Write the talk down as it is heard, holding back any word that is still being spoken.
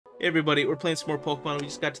Hey everybody, we're playing some more Pokemon. We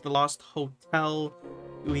just got to the Lost Hotel.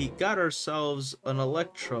 We got ourselves an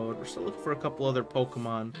Electrode. We're still looking for a couple other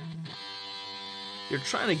Pokemon. You're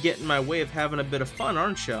trying to get in my way of having a bit of fun,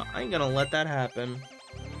 aren't you? I ain't gonna let that happen.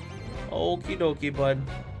 Okie dokie, bud.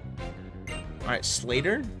 Alright,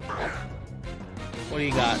 Slater? What do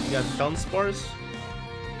you got? You got Dunsparce?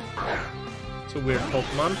 It's a weird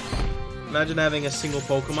Pokemon. Imagine having a single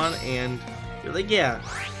Pokemon and you're like, yeah,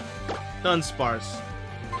 Dunsparce.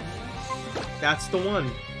 That's the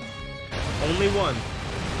one. Only one.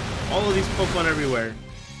 All of these Pokemon everywhere.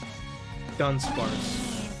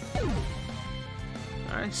 Dunsparce.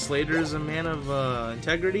 Alright, Slater is a man of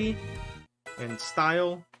integrity and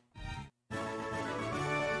style.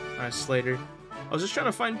 Alright, Slater. I was just trying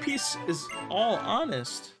to find peace is all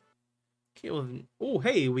honest. Okay, well, oh,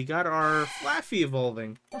 hey, we got our Flaffy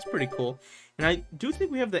evolving. That's pretty cool. And I do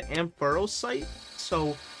think we have the Ampharos site,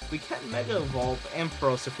 so we can Mega Evolve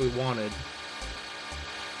Ampharos if we wanted.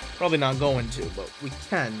 Probably not going to, but we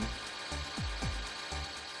can.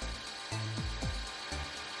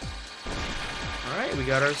 Alright, we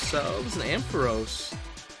got ourselves an Ampharos.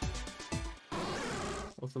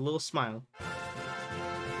 With a little smile.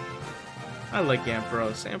 I like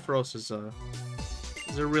Ampharos. Ampharos is a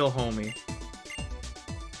real homie.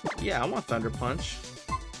 Yeah, I want Thunder Punch.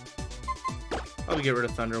 Probably get rid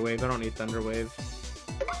of Thunder Wave. I don't need Thunder Wave.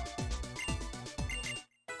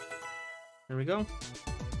 There we go.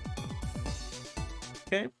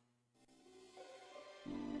 Okay.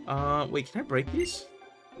 Wait, can I break these?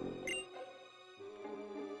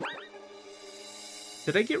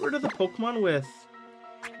 Did I get rid of the Pokemon with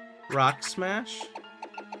Rock Smash?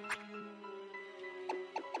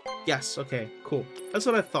 Yes, okay, cool. That's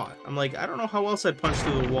what I thought. I'm like, I don't know how else I'd punch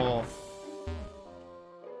through the wall.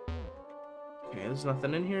 Okay, there's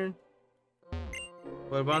nothing in here.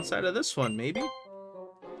 What about inside of this one? Maybe?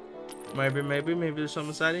 Maybe there's something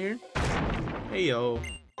inside of here? Hey, yo.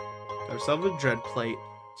 Got ourselves a Dread Plate.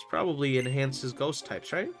 This probably enhances ghost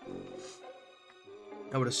types, right?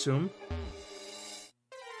 I would assume.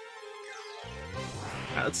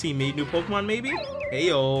 Alright, let's see. Meet new Pokemon, maybe? Hey,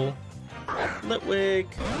 yo. Litwick.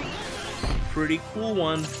 Pretty cool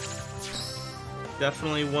one.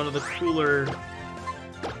 Definitely one of the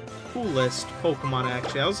coolest Pokemon,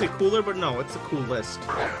 actually. I would say cooler, but no, it's the coolest.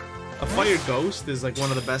 A Fire Ghost is like one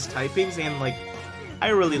of the best typings, and like I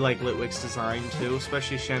really like Litwick's design too,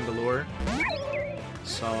 especially Chandelure.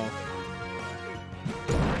 So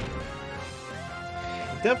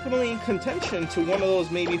definitely in contention to one of those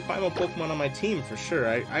maybe final Pokemon on my team for sure.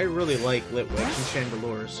 I really like Litwick and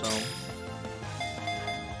Chandelure, so.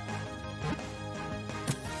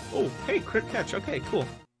 Oh, hey, crit catch. Okay, cool.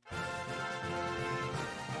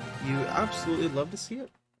 You absolutely love to see it.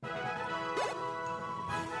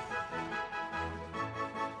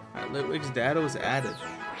 Alright, Litwick's data was added.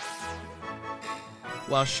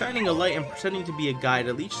 While shining a light and pretending to be a guide,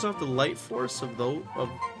 it leeches off the light force of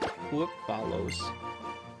who it follows.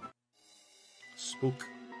 Spook.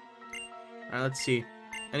 Alright, let's see.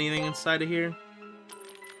 Anything inside of here?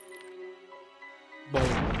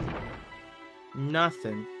 Boom.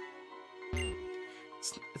 Nothing.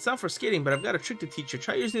 It's not for skating, but I've got a trick to teach you.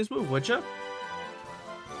 Try using this move, would ya?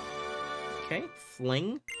 Okay,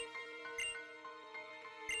 Fling.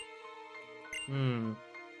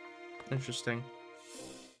 Interesting.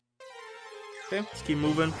 Okay, let's keep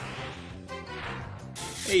moving.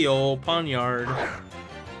 Hey yo, Pawniard.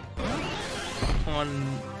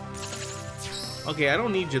 Okay, I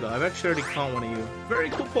don't need you though. I've actually already caught one of you. Very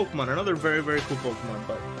cool Pokemon. Another very, very cool Pokemon,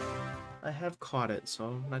 but I have caught it,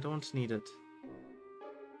 so I don't need it.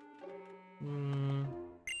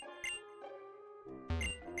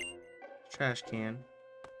 Trash can.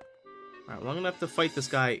 Alright, well, I'm gonna have to fight this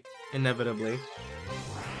guy inevitably.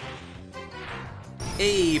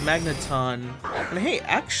 Hey, Magneton. And hey,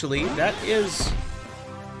 actually, that is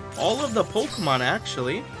all of the Pokemon,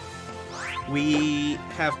 actually. We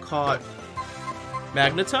have caught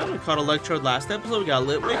Magneton, we caught Electrode last episode, we got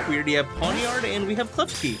Litwick, we already have Pawniard, and we have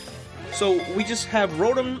Klefki. So we just have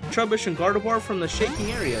Rotom, Trubbish, and Gardevoir from the shaking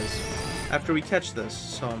areas after we catch this.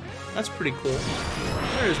 So that's pretty cool.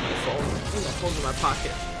 There's my phone. Oh, my phone's in my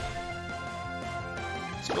pocket.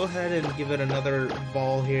 Let's go ahead and give it another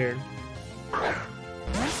ball here.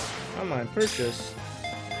 Online purchase.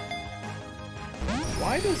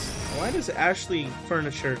 Why does Ashley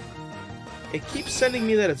Furniture? It keeps sending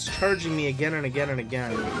me that it's charging me again and again and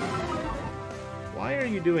again. Why are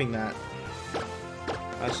you doing that?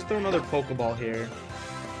 Let's throw another Pokeball here.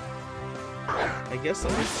 I guess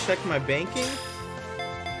let me check my banking.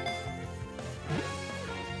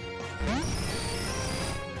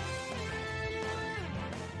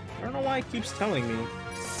 I don't know why it keeps telling me.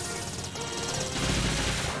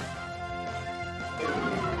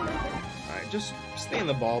 Alright, just stay in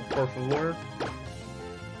the ball, por favor.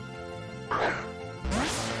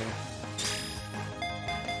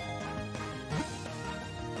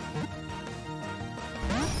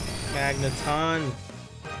 Magneton.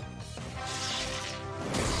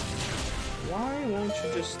 Why won't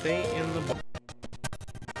you just stay in the ball?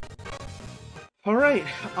 Alright,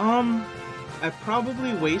 I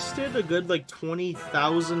probably wasted a good like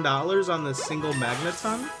 $20,000 on this single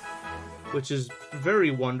Magneton, which is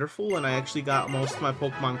very wonderful, and I actually got most of my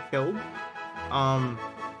Pokemon killed.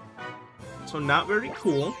 So not very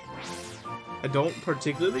cool. I don't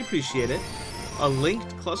particularly appreciate it. A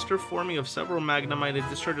linked cluster forming of several Magnemite, it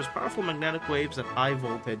discharges powerful magnetic waves at high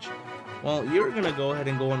voltage. Well, you're gonna go ahead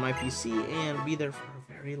and go on my PC and be there for a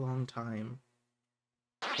very long time.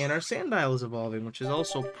 And our Sandile is evolving, which is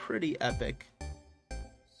also pretty epic.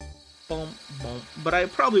 Boom, boom. But I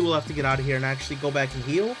probably will have to get out of here and actually go back and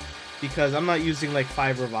heal, because I'm not using like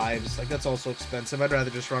 5 revives. Like, that's also expensive. I'd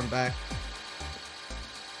rather just run back.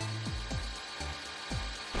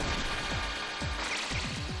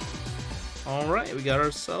 Alright, we got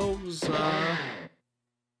ourselves,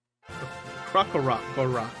 Krokorok.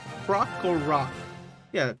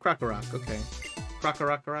 Yeah, Krokorok, okay.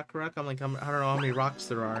 Krokorok. I'm like, I don't know how many rocks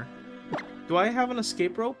there are. Do I have an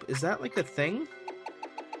escape rope? Is that like a thing?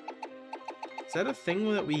 Is that a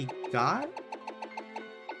thing that we got?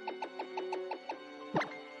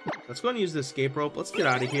 Let's go and use the escape rope. Let's get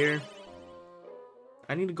out of here.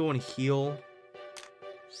 I need to go and heal.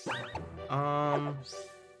 Let's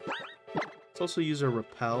also use a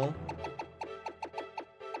repel.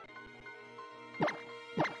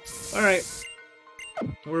 Alright.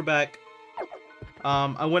 We're back.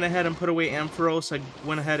 I went ahead and put away Ampharos. I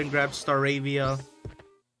went ahead and grabbed Staravia.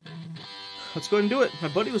 Let's go ahead and do it. My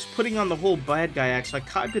buddy was putting on the whole bad guy act, so I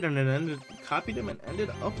copied him and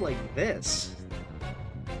ended up like this.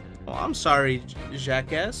 Oh, I'm sorry,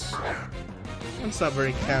 jackass. That's not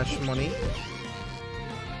very cash money.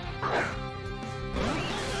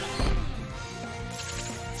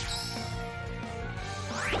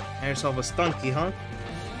 Have yourself a Stunky, huh?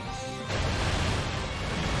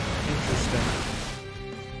 Interesting.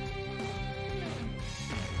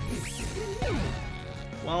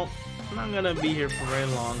 Well, I'm not gonna be here for very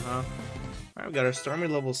long, huh? Alright, we got our Starmie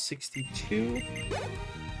level 62.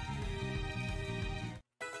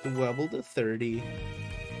 Level to 30.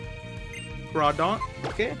 Groudon.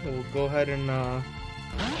 Okay, we'll go ahead and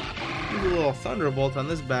do a little Thunderbolt on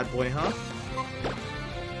this bad boy, huh?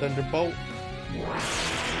 Thunderbolt.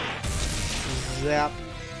 Zap.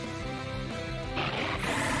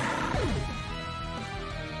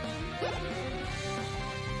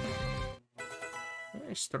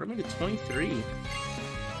 Alright, Starmie to 23.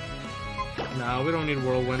 No, we don't need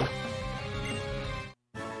Whirlwind.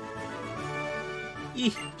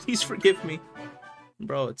 Eeh, please forgive me.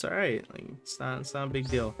 Bro, it's alright. Like, it's not a big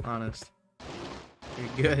deal, honest.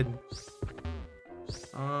 You're good.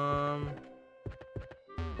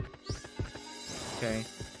 Okay.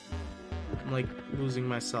 I'm like losing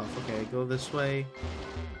myself. Okay, go this way.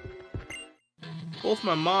 Both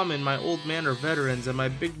my mom and my old man are veterans, and my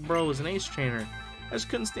big bro is an ace trainer. I just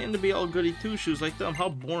couldn't stand to be all goody two-shoes like them. How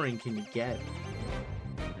boring can you get?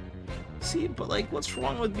 See, but like, what's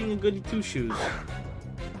wrong with being a goody two-shoes?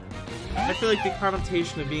 I feel like the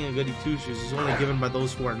connotation of being a goody two-shoes is only given by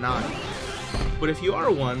those who are not. But if you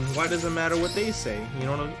are one, why does it matter what they say? You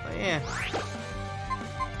know what I'm saying? Eh.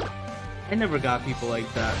 I never got people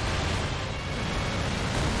like that.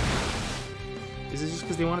 Is it just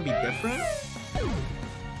because they want to be different?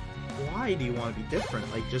 Why do you want to be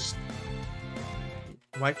different? Like, just...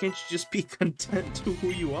 Why can't you just be content to who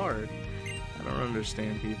you are? I don't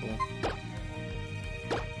understand people.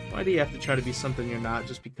 Why do you have to try to be something you're not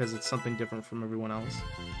just because it's something different from everyone else?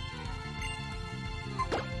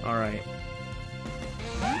 Alright.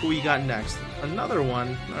 Who you got next? Another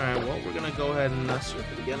one? Alright, well, we're gonna go ahead and surf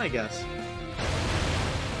it again, I guess.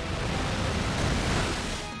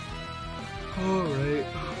 Alright.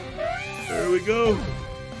 There we go.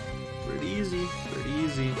 Pretty easy. Pretty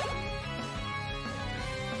easy.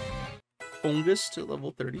 Fungus to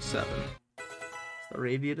level 37.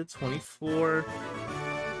 Staravia to 24.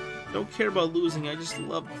 Don't care about losing, I just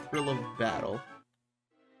love the thrill of battle.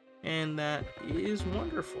 And that is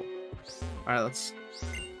wonderful. Alright, let's...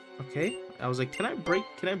 Okay. I was like, can I break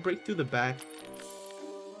through the back?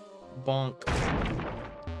 Bonk.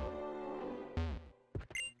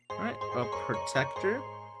 Alright, a protector.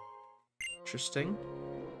 Interesting.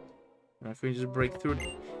 If we just break through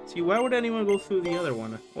it. See, why would anyone go through the other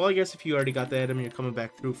one? Well, I guess if you already got the item, you're coming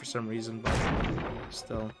back through for some reason, but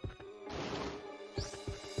still. It's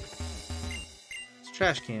a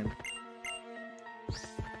trash can.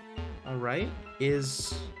 Alright.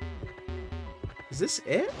 Is this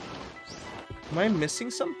it? Am I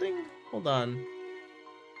missing something? Hold on.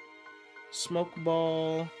 Smoke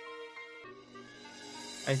ball.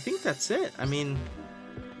 I think that's it. I mean,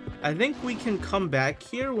 I think we can come back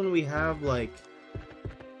here when we have, like,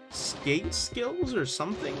 skate skills or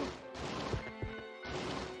something.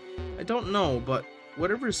 I don't know, but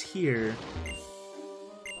whatever's here,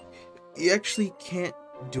 you actually can't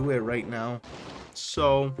do it right now.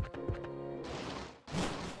 So,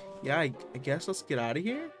 yeah, I guess let's get out of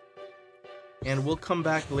here. And we'll come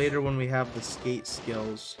back later when we have the skate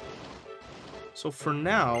skills. So for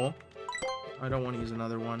now, I don't want to use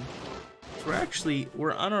another one. So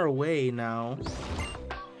we're on our way now.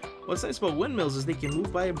 What's nice about windmills is they can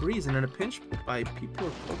move by a breeze and in a pinch by people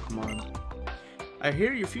or Pokemon. I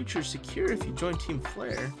hear your future is secure if you join Team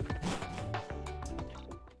Flare.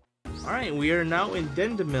 Alright, we are now in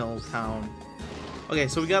Dendemil Town. Okay,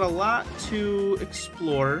 so we got a lot to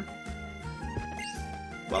explore.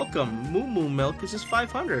 Welcome. Moo Moo Milk. This is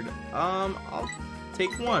 500. I'll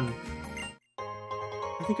take one.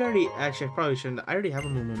 I think I probably shouldn't. I already have a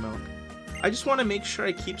Moo Moo Milk. I just want to make sure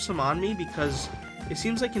I keep some on me because it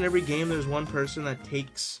seems like in every game there's one person that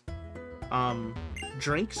takes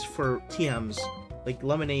drinks for TMs, like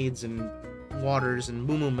lemonades and waters and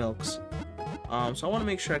Moo Moo Milks. So I want to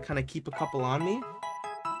make sure I kind of keep a couple on me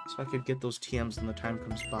so I could get those TMs when the time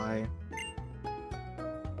comes by.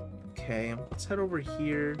 Okay, let's head over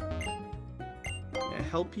here. Can I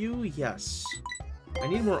help you? Yes. I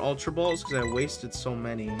need more Ultra Balls because I wasted so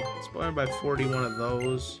many. Let's go ahead and buy 41 of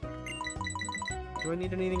those. Do I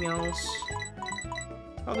need anything else?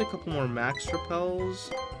 Probably a couple more Max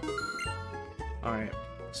Repels. Alright,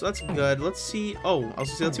 so that's good. Let's see. Oh, I was gonna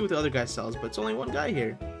say, let's see what the other guy sells, but it's only one guy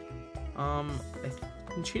here. I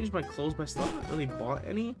can change my clothes, but I still haven't really bought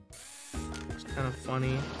any. It's kind of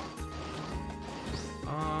funny.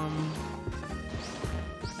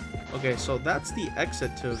 Okay, so that's the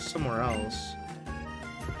exit to somewhere else.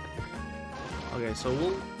 Okay, so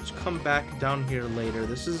we'll just come back down here later.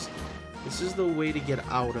 This is the way to get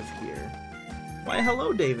out of here. Why,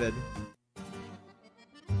 hello, David.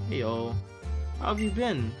 Heyo. How have you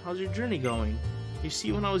been? How's your journey going? You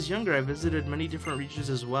see, when I was younger, I visited many different regions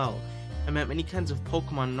as well. I met many kinds of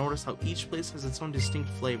Pokemon and noticed how each place has its own distinct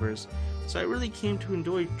flavors. So I really came to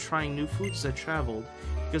enjoy trying new foods as I traveled.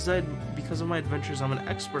 Because of my adventures, I'm an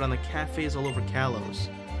expert on the cafes all over Kalos.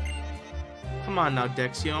 Come on now,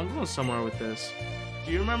 Dexio, I'm going somewhere with this.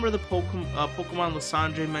 Do you remember the Pokemon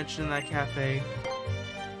Lysandre mentioned in that cafe?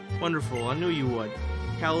 Wonderful, I knew you would.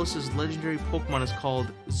 Kalos' legendary Pokemon is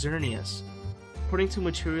called Xerneas. According to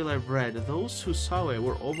material I've read, those who saw it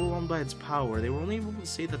were overwhelmed by its power. They were only able to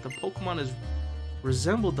say that the Pokemon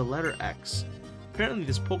resembled the letter X. Apparently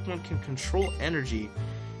this Pokemon can control energy,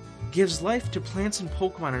 gives life to plants and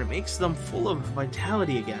Pokemon, and it makes them full of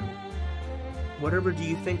vitality again. Whatever do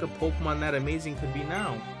you think a Pokemon that amazing could be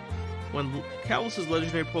now? When Kalos'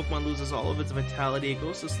 legendary Pokemon loses all of its vitality, it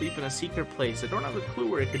goes to sleep in a secret place. I don't have a clue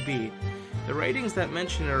where it could be. The writings that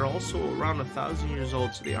mention it are also around 1,000 years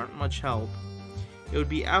old, so they aren't much help. It would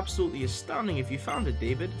be absolutely astounding if you found it,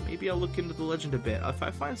 David. Maybe I'll look into the legend a bit. If I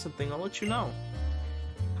find something, I'll let you know.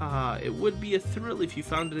 Haha, it would be a thrill if you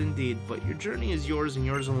found it indeed, but your journey is yours and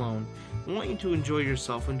yours alone. I want you to enjoy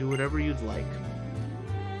yourself and do whatever you'd like.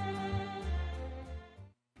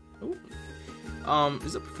 Oh.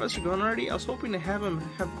 Is the professor gone already? I was hoping to have him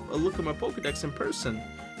have a look at my Pokedex in person.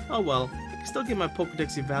 Oh well, I can still get my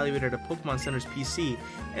Pokedex evaluated at Pokemon Center's PC.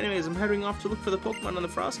 Anyways, I'm heading off to look for the Pokemon in the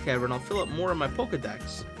Frost Cavern. I'll fill up more of my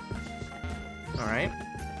Pokedex. Alright.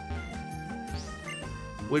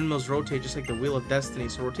 Windmills rotate just like the Wheel of Destiny,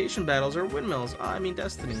 so rotation battles are windmills. I mean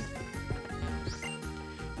Destiny.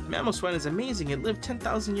 Mamoswine is amazing. It lived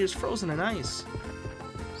 10,000 years frozen in ice.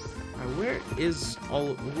 Where is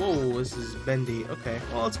all... Whoa, this is bendy. Okay,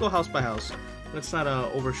 well, let's go house by house. Let's not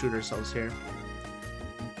overshoot ourselves here.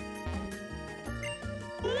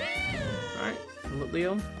 Alright,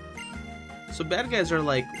 Leo. So bad guys are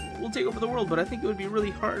like, we'll take over the world, but I think it would be really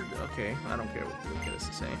hard. Okay, I don't care what the kid has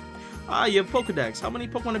to say. Ah, you have Pokedex. How many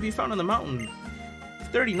Pokemon have you found on the mountain?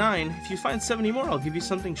 39. If you find 70 more, I'll give you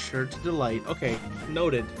something sure to delight. Okay,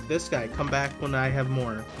 noted. This guy, come back when I have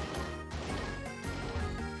more.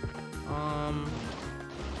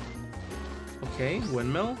 Okay,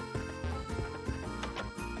 windmill.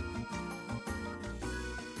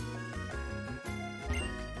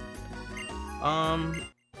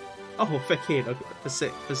 Oh, Facade. Okay.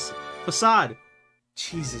 Facade.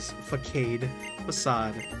 Jesus, Facade.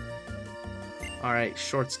 Facade. Alright,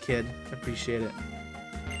 shorts, kid. Appreciate it.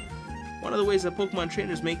 One of the ways that Pokemon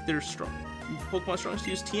trainers make their Pokemon strong is to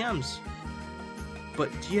use TMs. But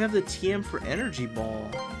do you have the TM for Energy Ball?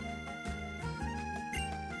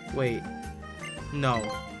 Wait. No.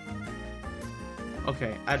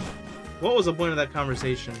 Okay, what was the point of that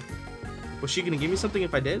conversation? Was she gonna give me something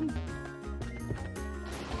if I did?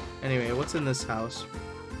 Anyway, what's in this house?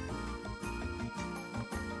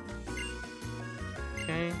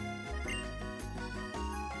 Okay.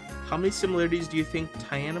 How many similarities do you think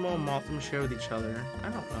Tynamo and Mothram share with each other? I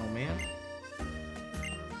don't know, man.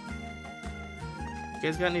 You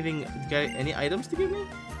guys got anything? Got any items to give me?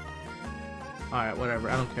 Alright, whatever.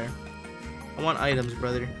 I don't care. I want items,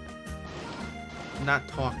 brother. Not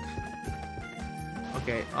talk.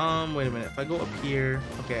 Okay, wait a minute. If I go up here...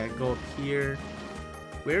 Okay, I go up here.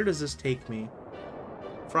 Where does this take me?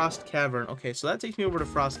 Frost Cavern. Okay, so that takes me over to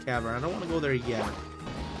Frost Cavern. I don't want to go there yet.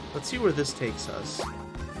 Let's see where this takes us.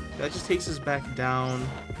 That just takes us back down.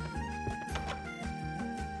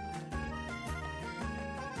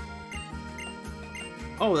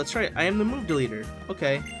 Oh, that's right. I am the move deleter.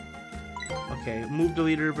 Okay. Okay, move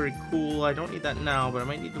deleter, very cool. I don't need that now, but I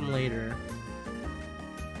might need them later.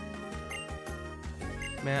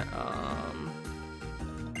 Man,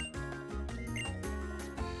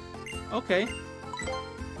 okay.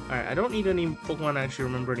 Alright, I don't need any Pokemon to actually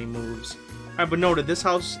remember any moves. Alright, but noted, this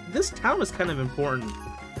town is kind of important.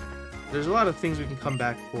 There's a lot of things we can come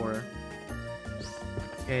back for.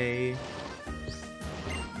 Okay.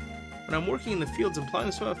 When I'm working in the fields and plowing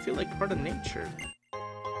the soil, I feel like part of nature.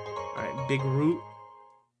 Alright, big root.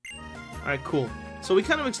 Alright, cool. So we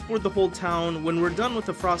kind of explored the whole town. When we're done with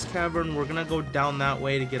the Frost Cavern, we're gonna go down that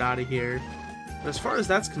way to get out of here. But as far as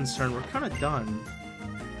that's concerned, we're kind of done.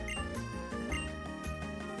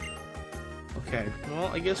 Okay, well,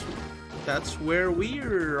 I guess that's where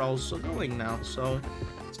we're also going now. So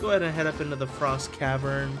let's go ahead and head up into the Frost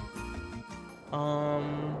Cavern.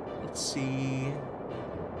 Let's see.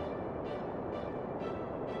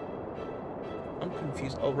 I'm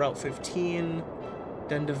confused. Oh, Route 15,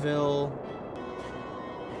 Dendeville.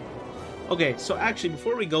 Okay, so actually,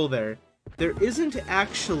 before we go there, there isn't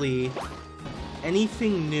actually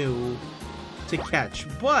anything new to catch,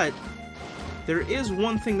 but there is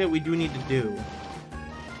one thing that we do need to do.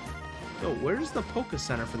 Yo, where's the Poké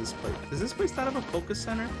Center for this place? Does this place not have a Poké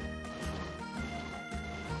Center?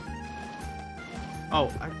 Oh,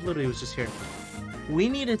 I literally was just here. We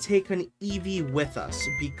need to take an Eevee with us,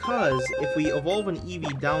 because if we evolve an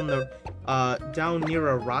Eevee down near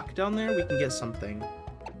a rock down there, we can get something.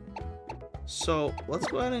 So, let's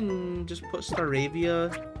go ahead and just put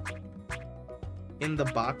Staravia in the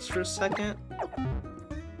box for a second.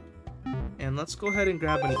 And let's go ahead and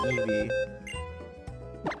grab an Eevee.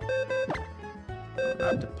 Oh,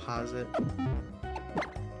 not deposit.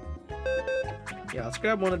 Yeah, let's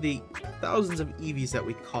grab one of the thousands of Eevees that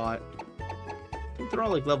we caught. I think they're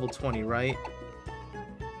all like level 20, right?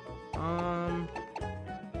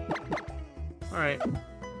 Alright.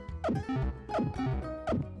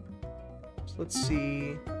 So let's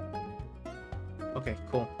see. Okay,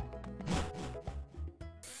 cool.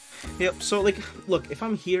 Yep, so like, look, if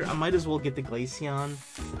I'm here, I might as well get the Glaceon.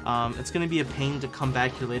 It's gonna be a pain to come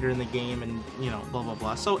back here later in the game and, you know, blah blah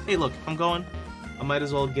blah. So, hey look, if I'm going, I might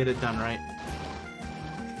as well get it done, right?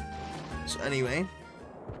 So anyway.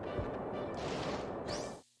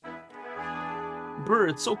 Burr,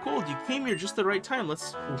 it's so cold. You came here just the right time.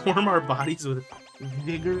 Let's warm our bodies with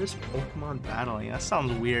vigorous Pokemon battling. That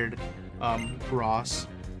sounds weird, Ross.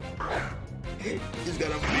 He's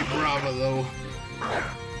got a pretty brava, though.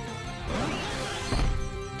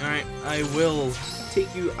 Alright, I will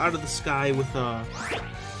take you out of the sky with a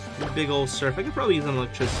big old surf. I could probably use an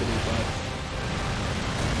electricity, but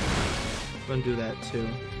I'm gonna do that too.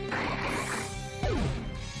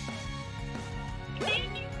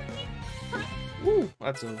 Woo!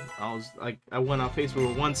 That's a. I went off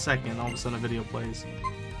Facebook for 1 second, all of a sudden a video plays.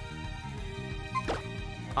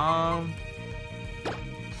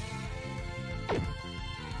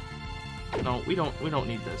 No, we don't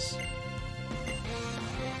need this.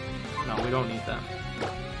 No, we don't need that.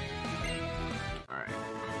 Alright.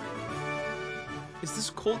 Is this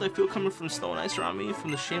cold I feel coming from snow and ice around me from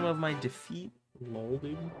the shame of my defeat? Lol,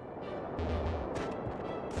 dude.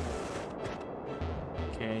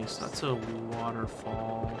 Okay, so that's a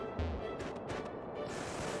waterfall.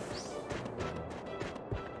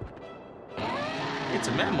 It's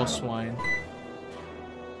a Mamoswine.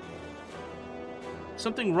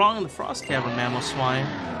 Something wrong in the Frost Cavern, Mamoswine.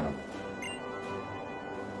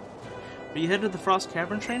 Are you headed to the Frost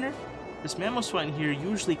Cavern, Trainer? This Mamoswine here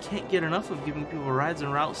usually can't get enough of giving people rides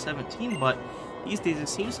on Route 17, but these days it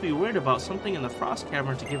seems to be worried about something in the Frost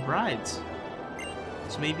Cavern to give rides.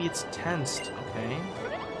 So maybe it's tensed, okay?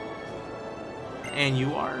 And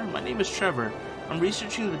you are? My name is Trevor. I'm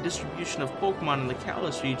researching the distribution of Pokemon in the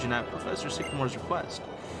Kalos region at Professor Sycamore's request.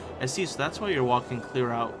 I see, so that's why you're walking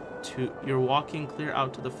clear out to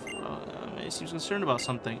the... he seems concerned about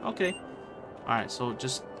something. Okay. Alright, so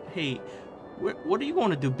just... Hey, what are you going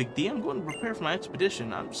to do, Big D? I'm going to prepare for my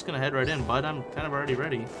expedition. I'm just going to head right in, bud. I'm kind of already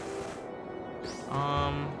ready.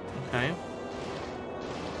 Okay.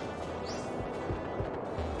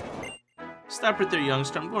 Stop right there,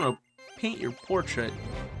 youngster. I'm going to paint your portrait.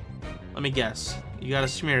 Let me guess. You got a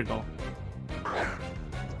Smeargle.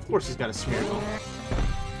 Of course he's got a Smeargle.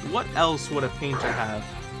 What else would a painter have?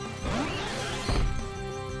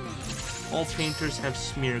 All painters have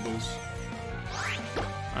Smeargles.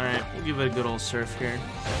 Alright, we'll give it a good old surf here.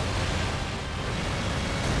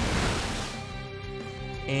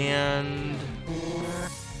 And...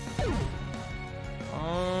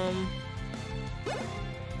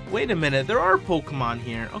 Wait a minute, there are Pokemon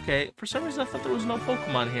here. Okay, for some reason I thought there was no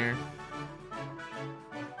Pokemon here.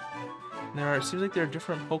 It seems like there are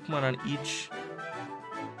different Pokemon on each...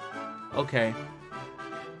 Okay.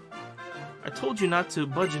 I told you not to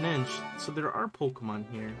budge an inch, so there are Pokemon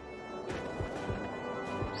here.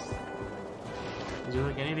 Is there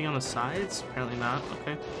like anything on the sides? Apparently not,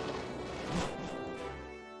 okay.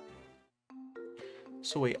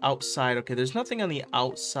 So wait, outside, okay, there's nothing on the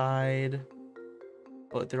outside.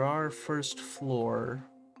 But there are first floor.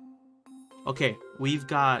 Okay, we've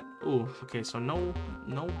got... Ooh, okay, so no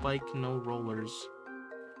bike, no rollers.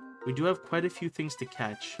 We do have quite a few things to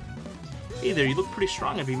catch. Hey there, you look pretty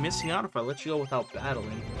strong. I'd be missing out if I let you go without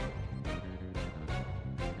battling.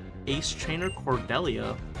 Ace Trainer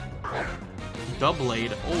Cordelia.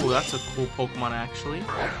 Doublade. Oh, that's a cool Pokemon, actually.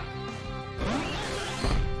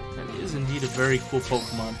 That is indeed a very cool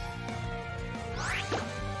Pokemon.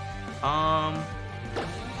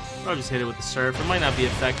 I'll just hit it with the surf. It might not be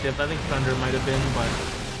effective. I think Thunder might have been, but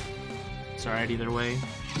it's alright either way.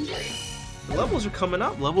 The levels are coming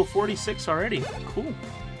up. Level 46 already. Cool.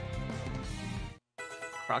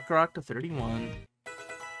 Krokorok to 31.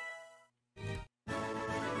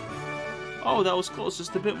 Oh, that was close.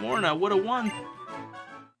 Just a bit more and I would have won.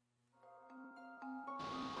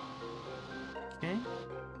 Okay.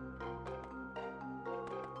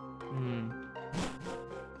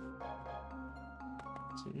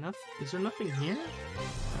 Is there nothing here?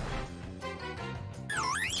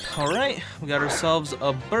 Alright, we got ourselves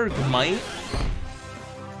a Bergmite.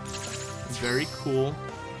 Very cool.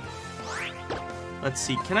 Let's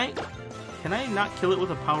see, can I not kill it with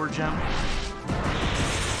a power gem?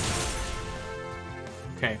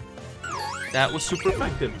 Okay. That was super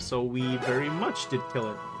effective, so we very much did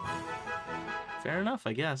kill it. Fair enough,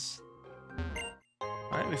 I guess.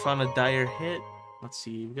 Alright, we found a dire hit. Let's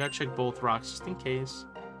see, we gotta check both rocks just in case.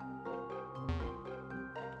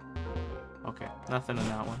 Okay, nothing in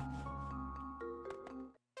that one.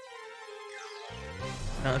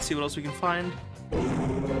 Now let's see what else we can find.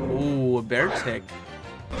 Ooh, a bear tick.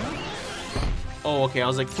 Oh, okay, I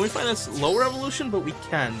was like, can we find this lower evolution? But we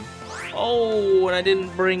can. Oh, and I didn't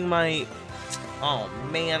bring my... Oh,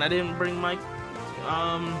 man, I didn't bring my...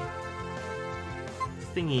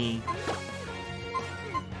 Thingy.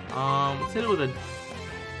 Let's hit it with a...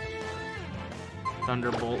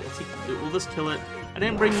 Thunderbolt. Let's see, will this kill it? I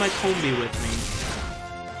didn't bring my Combi with me.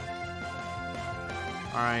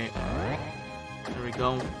 Alright. There we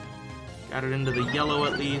go. Got it into the yellow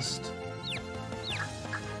at least.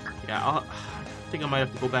 Yeah, I think I might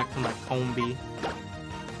have to go back for my Combi.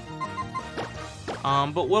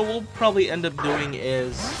 But what we'll probably end up doing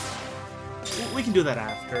is... We can do that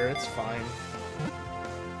after, it's fine.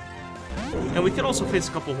 And we could also face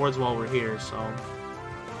a couple hordes while we're here, so...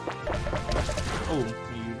 Oh,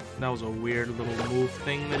 that was a weird little move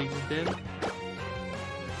thing that he just did.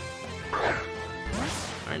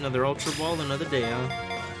 Alright, another Ultra Ball, another day, huh?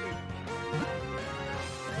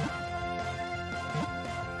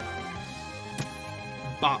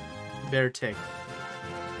 Bop! Bear tick.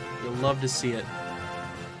 You'll love to see it.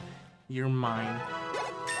 You're mine.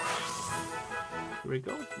 Here we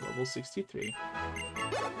go, level 63.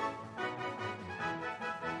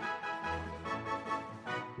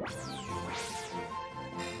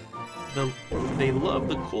 They love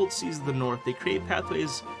the cold seas of the north. They create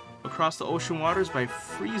pathways across the ocean waters by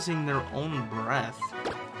freezing their own breath.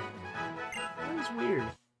 That is weird.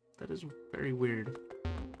 That is very weird.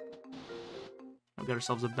 We've got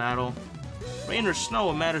ourselves a battle. Rain or snow,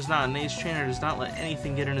 it matters not. An ace trainer does not let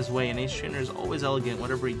anything get in his way. An ace trainer is always elegant,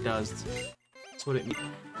 whatever he does. That's what it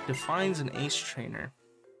defines an ace trainer.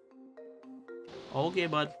 Okay,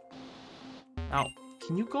 bud. Now,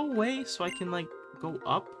 can you go away so I can, like, go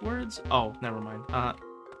upwards? Oh, never mind.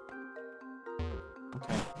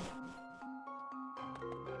 Okay.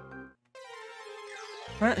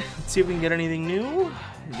 Alright, let's see if we can get anything new.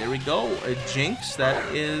 There we go. A Jinx.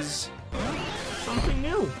 That is something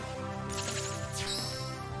new.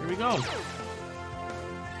 Here we go.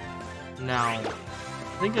 Now, I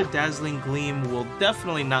think a Dazzling Gleam will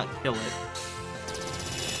definitely not kill it.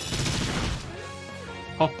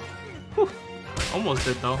 Oh, whew. Almost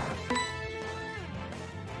did though.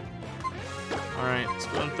 Alright, let's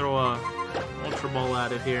go and throw a Ultra Ball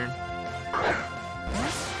at it here.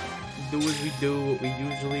 Do as we do, what we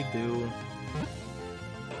usually do.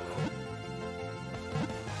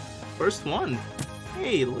 First one.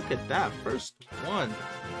 Hey, look at that. First one.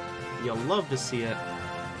 You'll love to see it.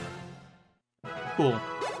 Cool.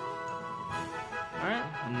 Alright,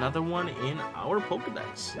 another one in our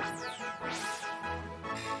Pokedex.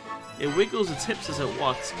 It wiggles its hips as it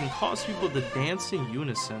walks. It can cause people to dance in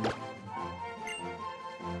unison.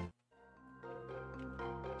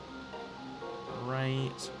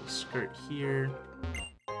 Alright, so we'll skirt here.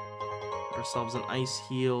 Get ourselves an Ice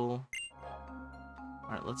Heal.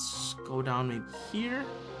 Alright, let's go down maybe here.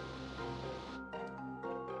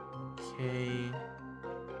 Okay.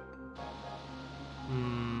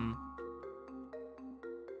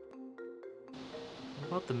 What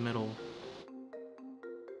about the middle?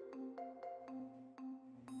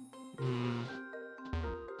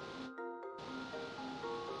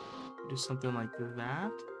 Do something like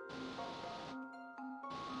that.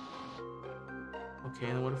 Okay,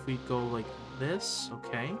 and what if we go like this?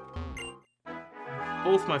 Okay.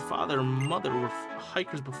 Both my father and mother were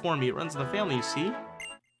hikers before me. It runs in the family, you see?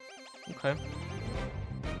 Okay.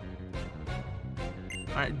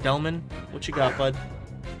 Alright, Delman, what you got, bud?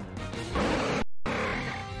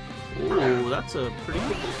 Ooh, that's a pretty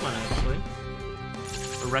good Pokemon, actually.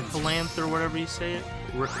 A Recalanth, or whatever you say it.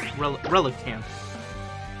 Relicanth.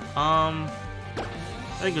 I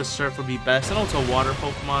think a Surf would be best. I know it's a water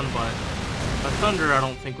Pokemon, but a Thunder I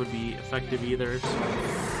don't think would be effective either. So.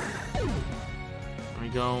 There we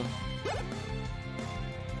go.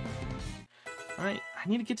 Alright, I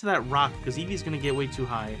need to get to that rock, because Eevee's gonna get way too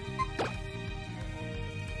high.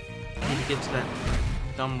 I need to get to that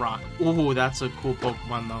dumb rock. Ooh, that's a cool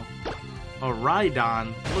Pokemon, though. A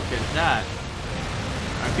Rhydon. Look at that.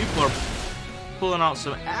 Alright, people are pulling out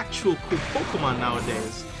some actual cool Pokemon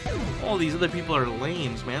nowadays. All these other people are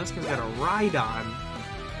lames, man. This guy's got a Rhydon.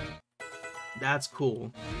 That's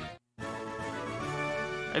cool.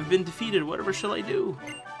 I've been defeated. Whatever shall I do?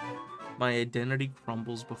 My identity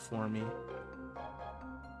crumbles before me.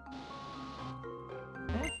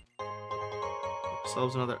 Okay.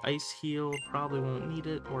 Ourselves another Ice Heal. Probably won't need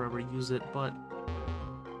it or ever use it, but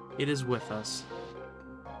it is with us.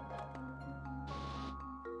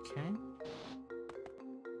 Okay.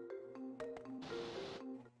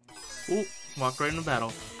 Ooh, walk right into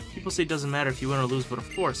battle. People say it doesn't matter if you win or lose, but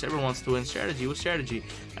of course, everyone wants to win. Strategy. What strategy?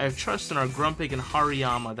 I have trust in our Grumpig and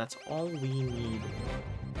Hariyama. That's all we need.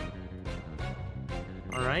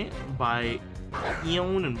 Alright, by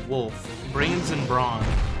Eon and Wolf. Brains and Brawn.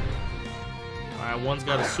 Alright, one's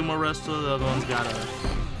got a sumo wrestler, the other one's got a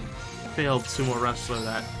failed sumo wrestler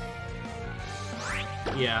that...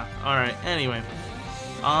 Yeah, alright, anyway.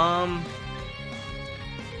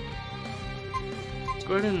 Let's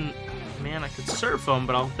go ahead and... Man, I could Surf him,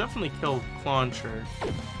 but I'll definitely kill Clauncher.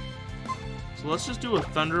 So let's just do a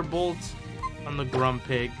Thunderbolt on the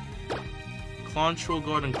Grumpig. Clauncher will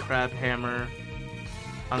go ahead and Crab Hammer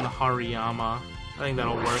on the Hariyama. I think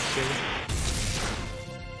that'll work too.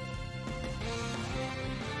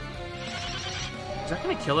 Is that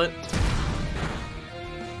gonna kill it?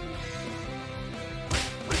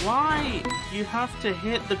 Why? You have to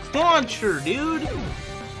hit the Clauncher, dude!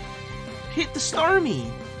 Hit the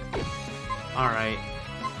Starmie! Alright.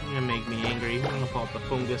 You're gonna make me angry. I'm gonna call it the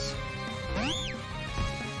Fungus.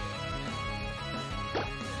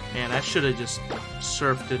 Man, I should have just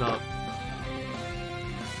surfed it up.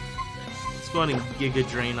 Let's go ahead and Giga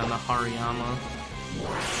Drain on the Hariyama.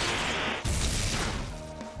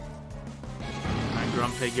 Alright,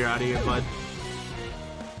 Grumpig, you're out of here, bud.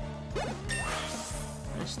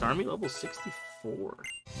 Nice, Starmie level 64.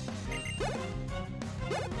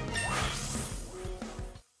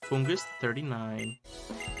 Fungus 39.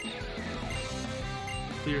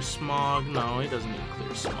 Clear Smog. No, he doesn't need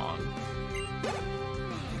Clear Smog.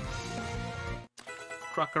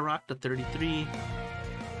 Krokorok to 33.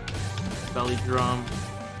 belly drum.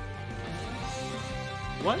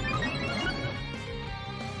 What?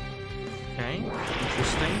 Okay,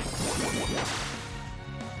 interesting.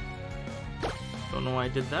 Don't know why I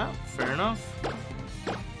did that. Fair enough.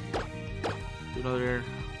 Do another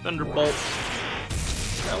Thunderbolt.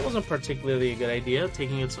 That wasn't particularly a good idea,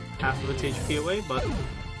 taking its half of its HP away, but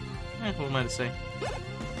what am I to say?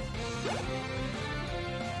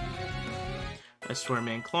 I swear,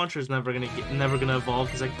 man, Clauncher's never gonna evolve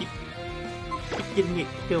because I keep getting it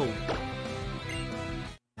killed.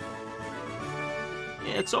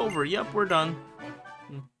 Yeah, it's over. Yep, we're done.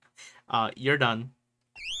 You're done.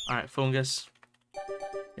 All right, Fungus.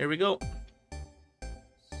 Here we go.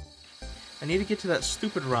 I need to get to that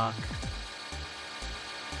stupid rock.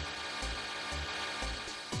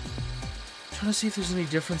 Trying to see if there's any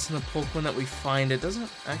difference in the Pokemon that we find. It doesn't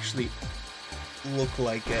actually look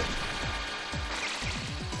like it.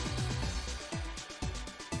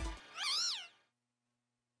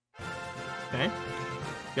 Okay.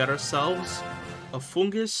 Got ourselves a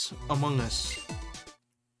Fungus Among Us.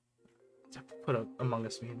 Put a Among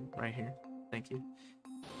Us meme right here. Thank you.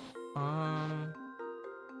 Alright,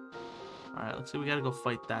 let's see. We gotta go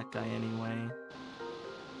fight that guy anyway.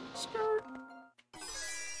 Skirt.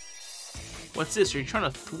 What's this? Are you trying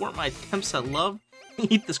to thwart my attempts at love?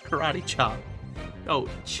 Eat this karate chop. Oh,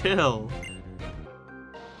 chill.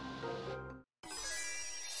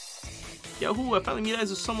 Yahoo! I finally meet eyes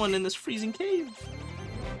with someone in this freezing cave.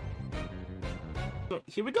 So,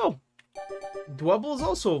 here we go. Dwebble is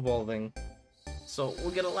also evolving. So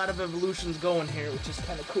we'll get a lot of evolutions going here, which is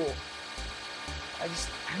kind of cool. I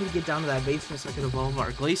need to get down to that basement so I can evolve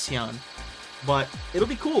our Glaceon. But it'll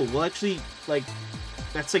be cool. We'll actually, like,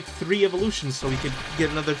 that's like 3 evolutions, so we could get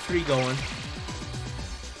another 3 going.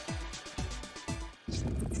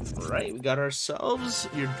 Alright, we got ourselves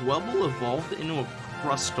your Dwebble evolved into a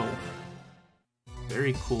Crustle.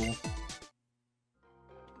 Very cool.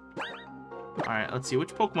 Alright, let's see.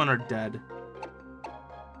 Which Pokemon are dead?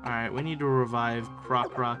 Alright, we need to revive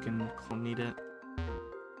Croc and Clonidit.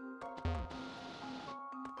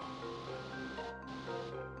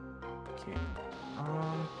 Okay.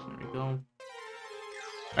 There we go.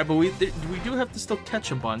 Alright, but we do have to still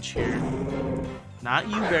catch a bunch here. Not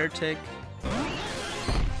you, Beartic.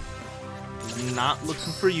 Not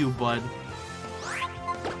looking for you, bud.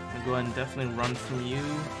 I'll go ahead and definitely run from you.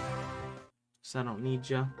 Because I don't need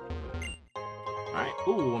you. Alright,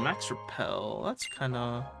 ooh, a Max Repel. That's kind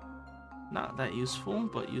of not that useful,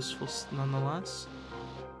 but useful nonetheless.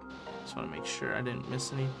 Just want to make sure I didn't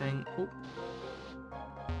miss anything. Ooh.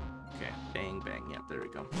 Okay, bang, bang. Yep, there we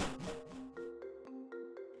go.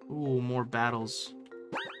 Ooh, more battles.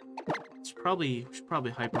 We should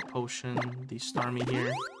probably Hyper Potion the Starmie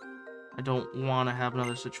here. I don't want to have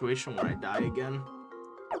another situation where I die again.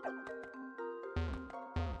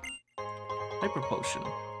 Hyper Potion.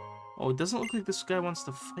 Oh, it doesn't look like this guy wants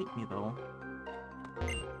to fight me, though.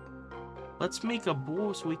 Let's make a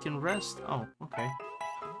bowl so we can rest. Oh, okay.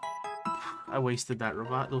 I wasted that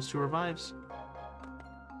those 2 revives.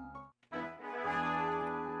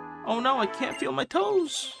 Oh no, I can't feel my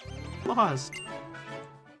toes! Lost.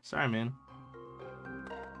 Sorry, man.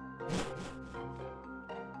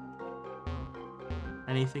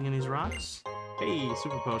 Anything in these rocks? Hey,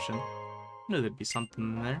 Super Potion. I knew there'd be something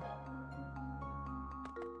in there.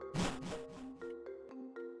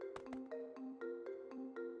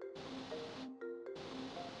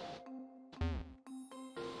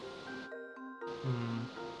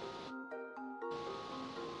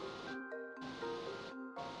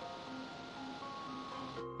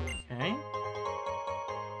 Okay.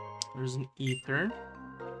 There's an ether.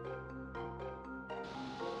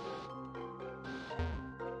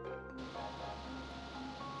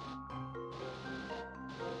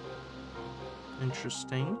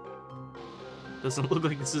 Interesting. Doesn't look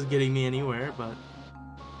like this is getting me anywhere, but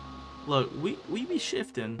look, we be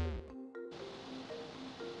shifting.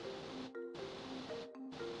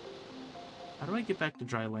 How do I get back to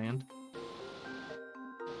dry land?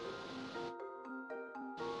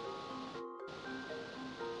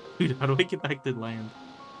 Dude, how do I get back to land?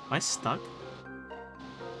 Am I stuck?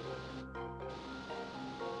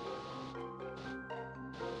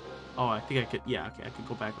 Oh, I think I could. Yeah, okay, I could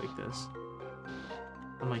go back like this.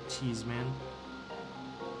 I'm like, geez, man.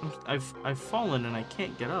 I've fallen and I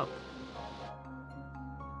can't get up.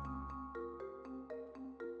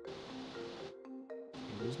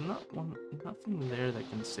 Okay, there's nothing there that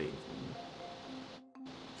can save me.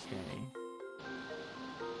 Okay.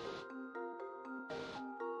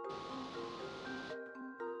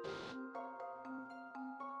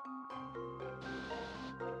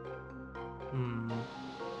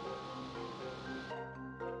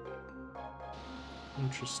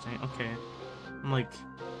 Interesting. Okay. I'm like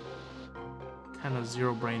kind of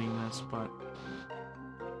zero braining this, but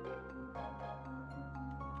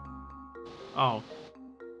oh.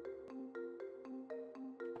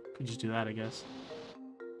 Could just do that, I guess.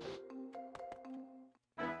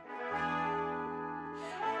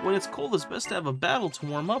 When it's cold, it's best to have a battle to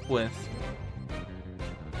warm up with.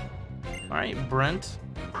 Alright, Brent.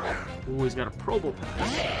 Ooh, he's got a Probo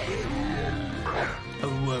Pass.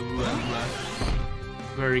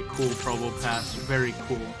 Very cool Probo Pass. Very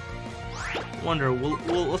cool. Wonder,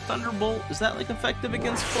 will a Thunderbolt, is that like effective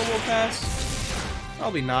against Probo Pass?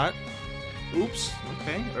 Probably not. Oops.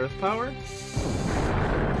 Okay, Earth Power.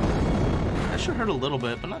 That should hurt a little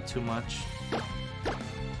bit, but not too much.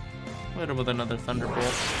 Hit him with another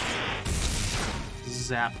Thunderbolt.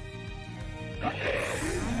 Zap.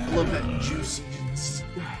 Love that juicy.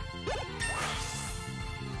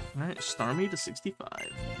 Alright, Starmie to 65.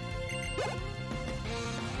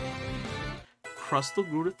 Crustle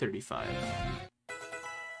grew to 35.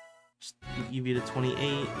 Eevee to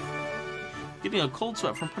 28. Getting a cold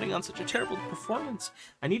sweat from putting on such a terrible performance.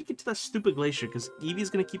 I need to get to that stupid glacier because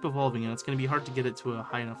Eevee's going to keep evolving and it's going to be hard to get it to a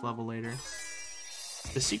high enough level later.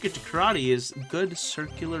 The secret to karate is good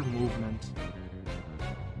circular movement.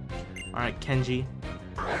 Alright, Kenji.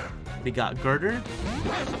 We got Girder.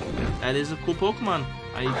 That is a cool Pokemon.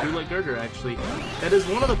 I do like Girder, actually. That is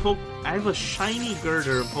one of the I have a shiny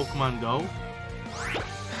Girder in Pokemon Go.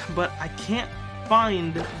 But I can't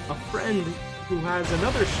find a friend who has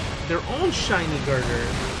their own shiny Girder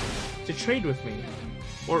to trade with me.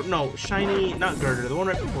 Or, no, shiny, not Girder, the one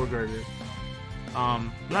right before Girder.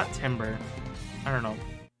 Not Timber. I don't know.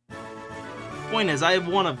 Point is, I have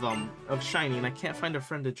one of them, of shiny, and I can't find a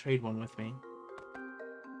friend to trade one with me.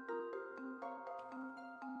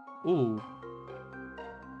 Ooh.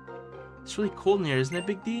 It's really cold in here, isn't it,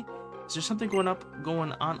 Big D? Is there something going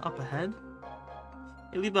on up ahead?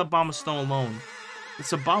 Hey, leave that bomb of snow alone.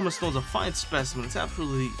 This bomb of snow is a fine specimen. It's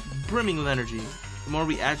absolutely brimming with energy. The more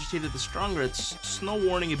we agitate it, the stronger its snow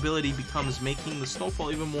warning ability becomes, making the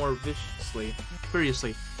snowfall even more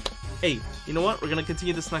furiously. Hey, you know what? We're gonna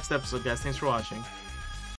continue this next episode, guys. Thanks for watching.